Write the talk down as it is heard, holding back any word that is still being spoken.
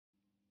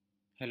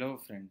Hello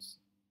friends.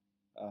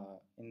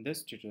 In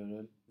this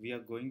tutorial, we are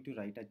going to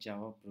write a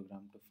Java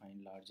program to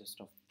find largest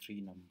of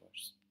three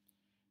numbers.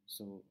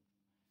 So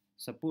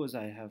suppose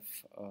I have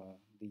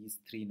these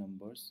three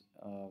numbers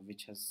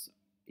which has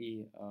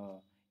A,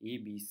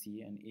 B,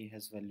 C, and A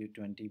has value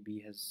 20,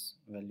 B has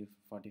value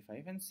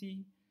 45, and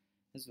C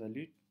has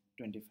value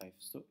 25.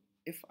 So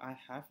if I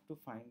have to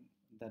find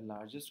the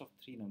largest of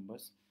three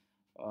numbers,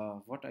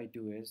 what I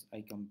do is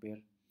I compare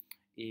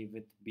A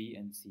with B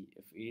and C.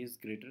 If A is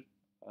greater,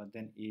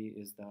 then A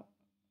is the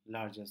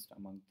largest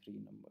among three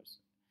numbers.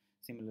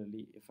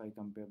 Similarly, if I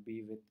compare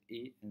B with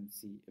A and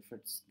C, if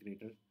it's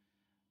greater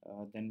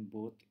than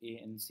both A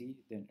and C,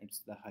 then it's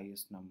the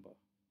highest number.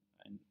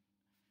 And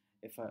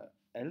if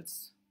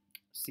else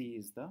C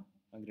is the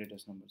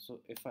greatest number.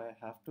 So if I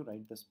have to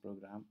write this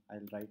program,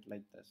 I'll write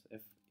like this: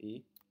 if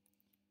A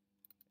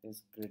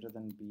is greater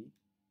than B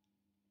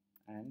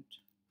and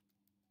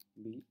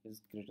B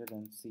is greater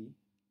than C,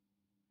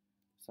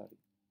 sorry,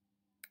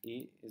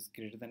 A is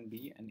greater than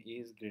B and A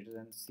is greater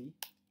than C,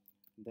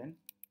 then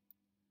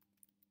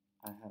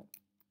I have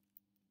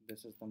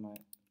this is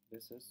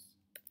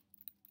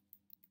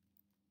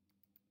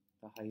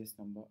the highest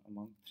number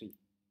among three.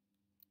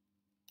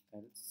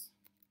 Else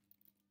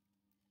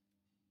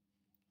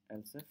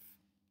if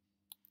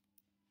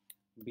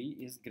B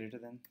is greater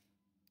than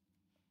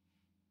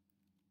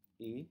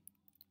A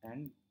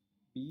and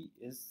B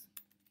is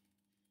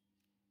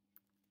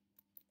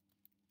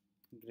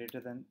greater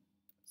than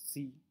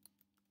C,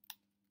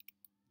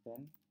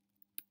 then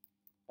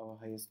our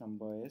highest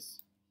number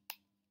is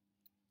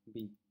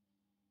B.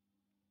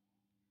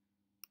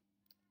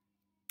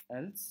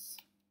 Else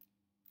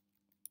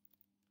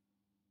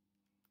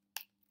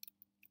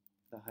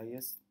the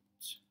highest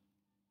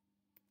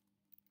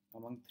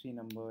among three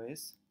number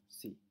is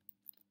C.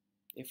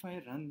 If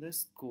I run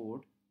this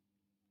code,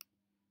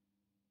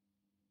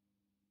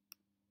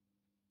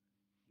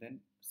 then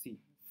see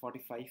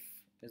 45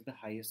 is the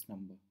highest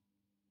number,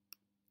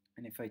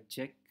 and if I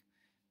check,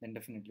 then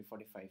definitely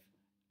 45.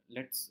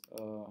 Let's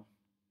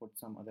put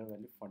some other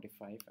value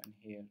 45, and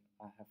here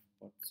I have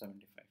put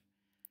 75.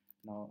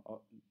 Now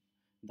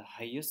the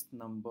highest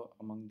number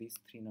among these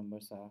three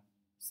numbers are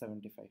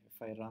 75.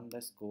 If I run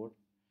this code,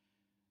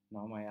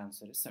 now my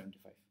answer is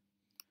 75.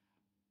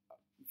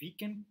 We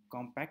can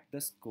compact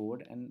this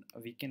code and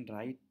we can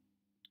write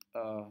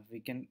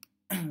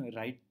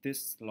write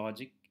this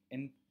logic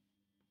in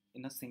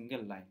a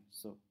single line.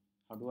 So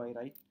how do I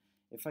write?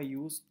 If I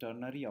use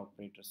ternary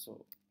operator,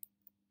 so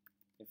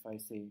if I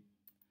say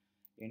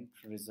int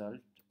result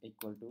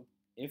equal to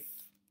if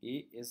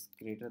A is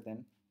greater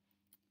than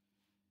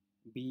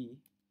B,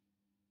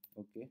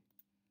 okay,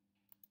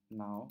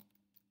 now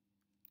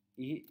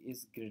A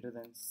is greater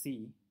than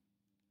C,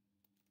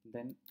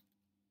 then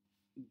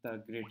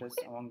the greatest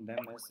among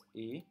them is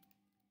A,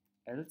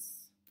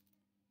 else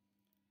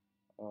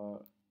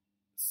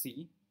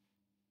C,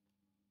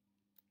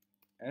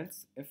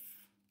 else if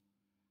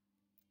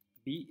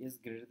B is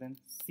greater than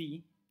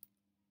C,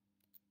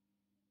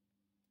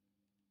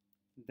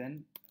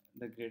 then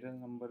the greater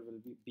number will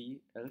be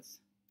B, else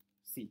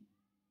C.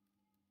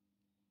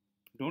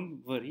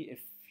 Don't worry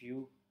if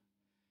you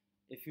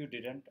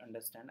didn't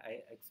understand, I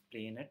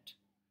explain it.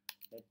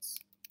 Let's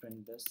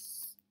print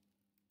this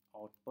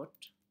output,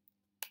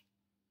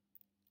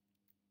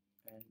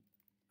 and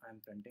I'm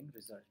printing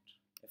result.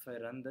 If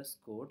I run this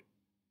code,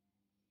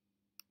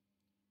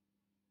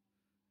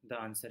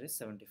 the answer is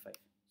 75.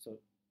 So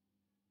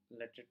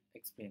let it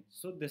explain.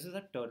 So this is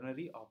a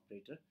ternary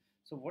operator.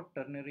 So what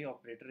ternary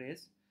operator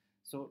is?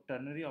 So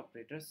ternary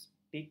operators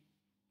take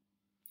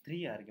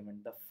three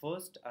arguments. The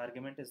first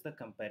argument is the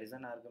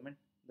comparison argument.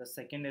 The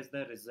second is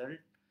the result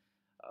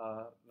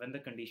when the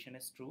condition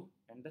is true,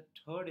 and the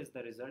third is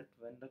the result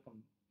when the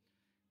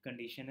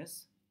condition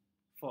is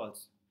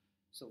false.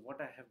 So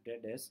what I have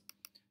did is,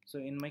 so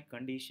in my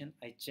condition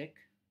I check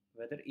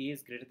whether A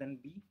is greater than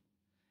B.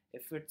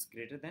 If it's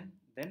greater than,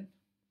 then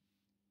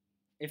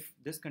if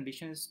this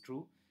condition is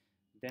true,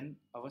 then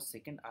our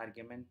second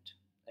argument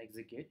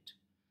execute,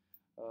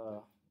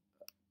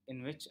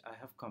 in which I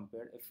have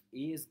compared if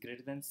A is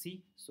greater than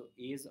C, so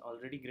A is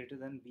already greater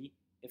than B.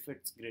 If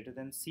it's greater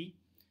than C,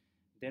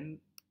 then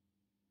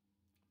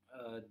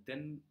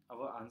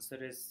our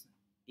answer is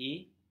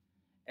A,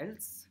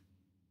 else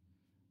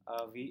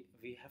we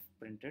have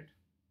printed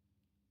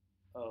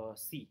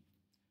C.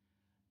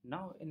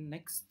 Now in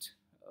next,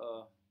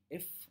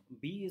 if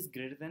B is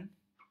greater than,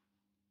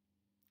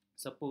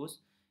 suppose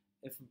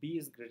if B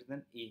is greater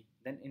than A,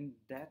 then in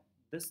that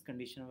this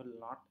condition will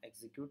not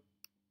execute,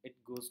 it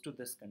goes to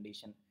this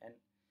condition, and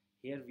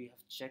here we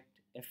have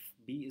checked if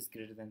B is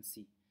greater than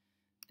C,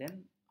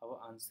 then our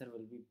answer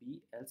will be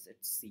B, else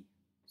it's C.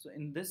 So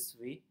in this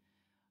way,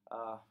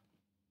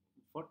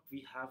 what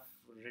we have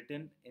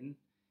written in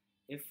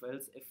if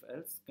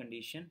else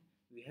condition,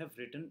 we have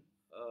written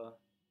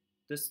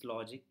this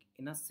logic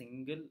in a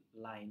single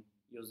line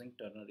using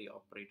ternary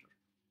operator.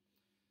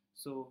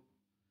 So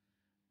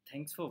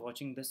thanks for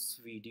watching this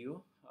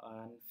video,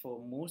 and for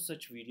more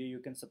such video you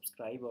can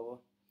subscribe our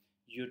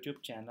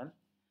YouTube channel,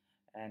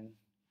 and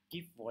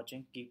keep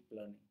watching, keep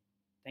learning.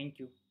 Thank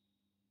you.